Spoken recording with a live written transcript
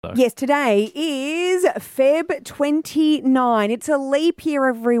Yes, today is Feb 29. It's a leap year,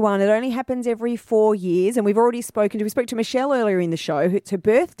 everyone. It only happens every 4 years. And we spoke to Michelle earlier in the show. It's her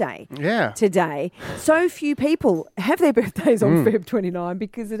birthday today. So few people have their birthdays on Feb 29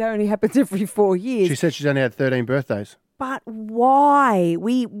 because it only happens every 4 years. She said she's only had 13 birthdays. But why?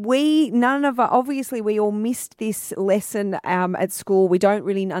 None of us, obviously we all missed this lesson at school. We don't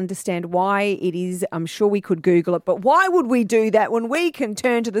really understand why it is. I'm sure we could Google it, but why would we do that when we can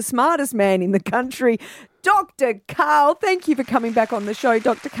turn to the smartest man in the country, Dr. Karl? Thank you for coming back on the show,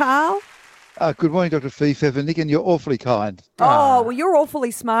 Dr. Karl. Good morning, Dr. Feefev, Nick, and you're awfully kind. Oh, well, you're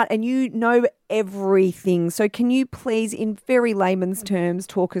awfully smart and you know everything. So can you please, in very layman's terms,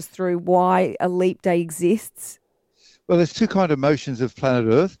 talk us through why a leap day exists? Well, there's two kind of motions of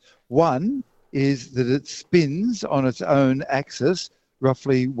planet Earth. One is that it spins on its own axis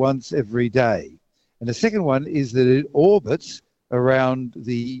roughly once every day. And the second one is that it orbits around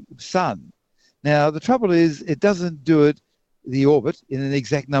the sun. Now, the trouble is it doesn't do the orbit, in an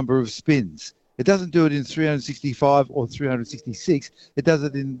exact number of spins. It doesn't do it in 365 or 366. It does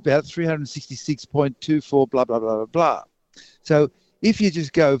it in about 366.24, blah, blah, blah, blah, blah. So if you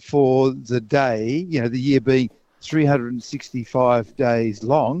just go for the day, the year being 365 days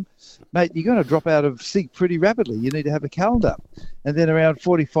long, mate, you're going to drop out of sync pretty rapidly. You need to have a calendar. And then around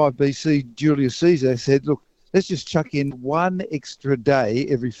 45 BC, Julius Caesar said, look, let's just chuck in one extra day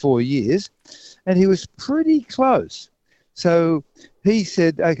every 4 years. And he was pretty close. So he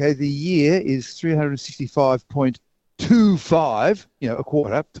said, okay, the year is 365.25, a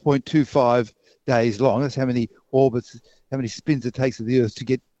quarter, 0.25 days long. That's how many orbits, how many spins it takes of the Earth to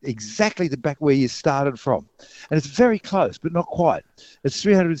get exactly the back where you started from. And it's very close, but not quite. It's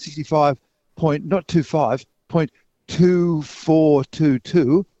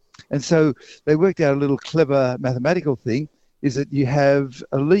 365.2422. And so they worked out a little clever mathematical thing, is that you have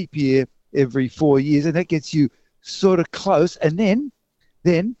a leap year every 4 years, and that gets you sort of close. And then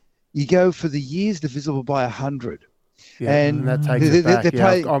you go for the years divisible by 100. Yeah, and that takes it back.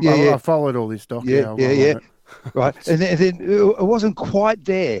 I followed all this, Doc. Yeah. Right. And then it wasn't quite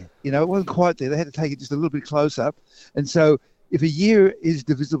there. It wasn't quite there. They had to take it just a little bit closer. And so if a year is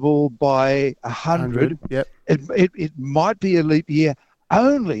divisible by 100, it might be a leap year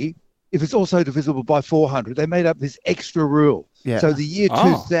only if it's also divisible by 400. They made up this extra rule. Yeah. So the year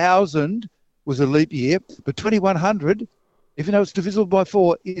 2000 was a leap year, but 2100, even though it's divisible by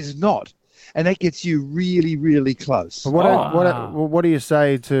 4, is not. And that gets you really, really close. What do you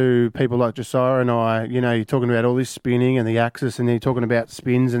say to people like Josiah and I? You're talking about all this spinning and the axis, and then you're talking about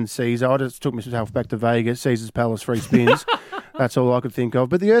spins and Caesar. I just took myself back to Vegas, Caesar's Palace, 3 spins. That's all I could think of.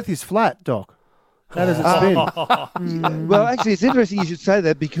 But the Earth is flat, Doc. How does it spin? Well, actually, it's interesting you should say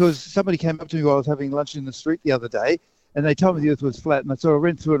that, because somebody came up to me while I was having lunch in the street the other day, and they told me the Earth was flat. And so I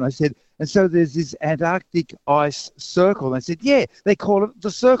went through it and I said, and so there's this Antarctic ice circle. And I said, yeah, they call it the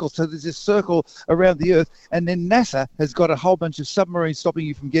circle. So there's this circle around the Earth. And then NASA has got a whole bunch of submarines stopping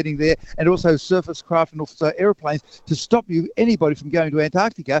you from getting there, and also surface craft and also airplanes to stop anybody from going to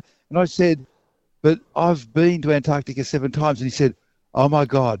Antarctica. And I said, but I've been to Antarctica 7 times. And he said, oh, my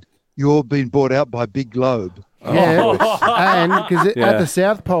God, you're being bought out by Big Globe. Yeah, and because at the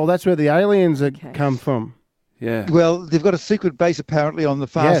South Pole, that's where the aliens come from. Yeah. Well, they've got a secret base apparently on the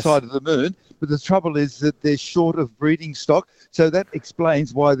far side of the moon, but the trouble is that they're short of breeding stock. So that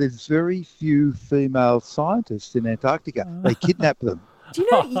explains why there's very few female scientists in Antarctica. They kidnap them. Do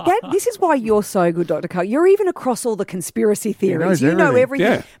you know, this is why you're so good, Dr. Karl. You're even across all the conspiracy theories. You know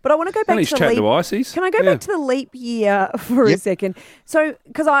everything. Yeah. But I want to go back to the leap. Can I go back to the leap year for a second? So,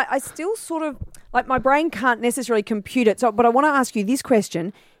 because I still sort of, my brain can't necessarily compute it. So, but I want to ask you this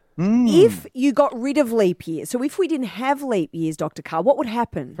question. If you got rid of leap years, so if we didn't have leap years, Dr. Karl, what would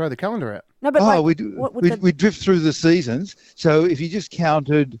happen? Throw the calendar out. No, but we'd drift through the seasons. So if you just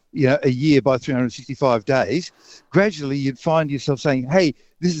counted, a year by 365 days, gradually you'd find yourself saying, hey,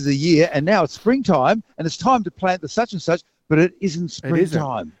 this is a year, and now it's springtime, and it's time to plant the such and such, but it isn't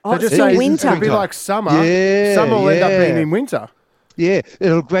springtime. So just say winter. It'd be like summer. Yeah, summer will end up being in winter. Yeah,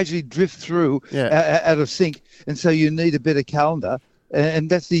 it'll gradually drift through out of sync, and so you need a better calendar. And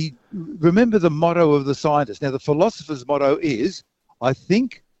that's remember the motto of the scientist. Now, the philosopher's motto is, I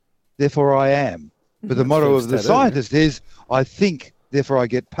think, therefore I am. But the motto of the scientist is, I think, therefore I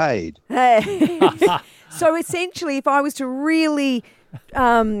get paid. So essentially, if I was to really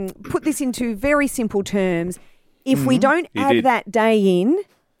put this into very simple terms, if we don't add that day in,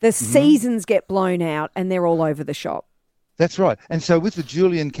 the seasons get blown out and they're all over the shop. That's right. And so with the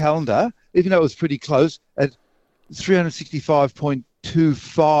Julian calendar, even though it was pretty close, at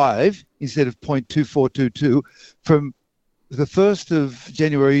 365.25 instead of 0.2422, from the 1st of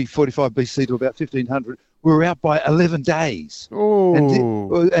January 45 BC to about 1500, we were out by 11 days.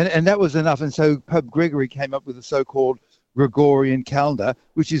 Oh. And that was enough. And so Pope Gregory came up with the so-called Gregorian calendar,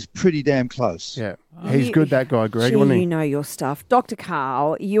 which is pretty damn close. Yeah, he's good, that guy, Greg, wasn't he? You know your stuff. Dr.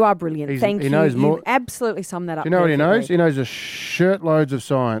 Karl, you are brilliant. Thank you. He knows more. You absolutely summed that up. Do you know what he knows? He knows a shirt loads of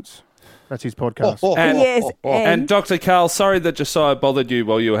science. That's his podcast. And Dr. Karl, sorry that Josiah bothered you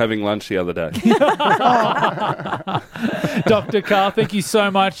while you were having lunch the other day. Dr. Karl, thank you so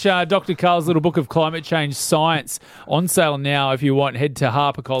much. Dr. Karl's little book of climate change science on sale now. If you want, head to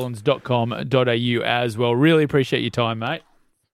harpercollins.com.au as well. Really appreciate your time, mate.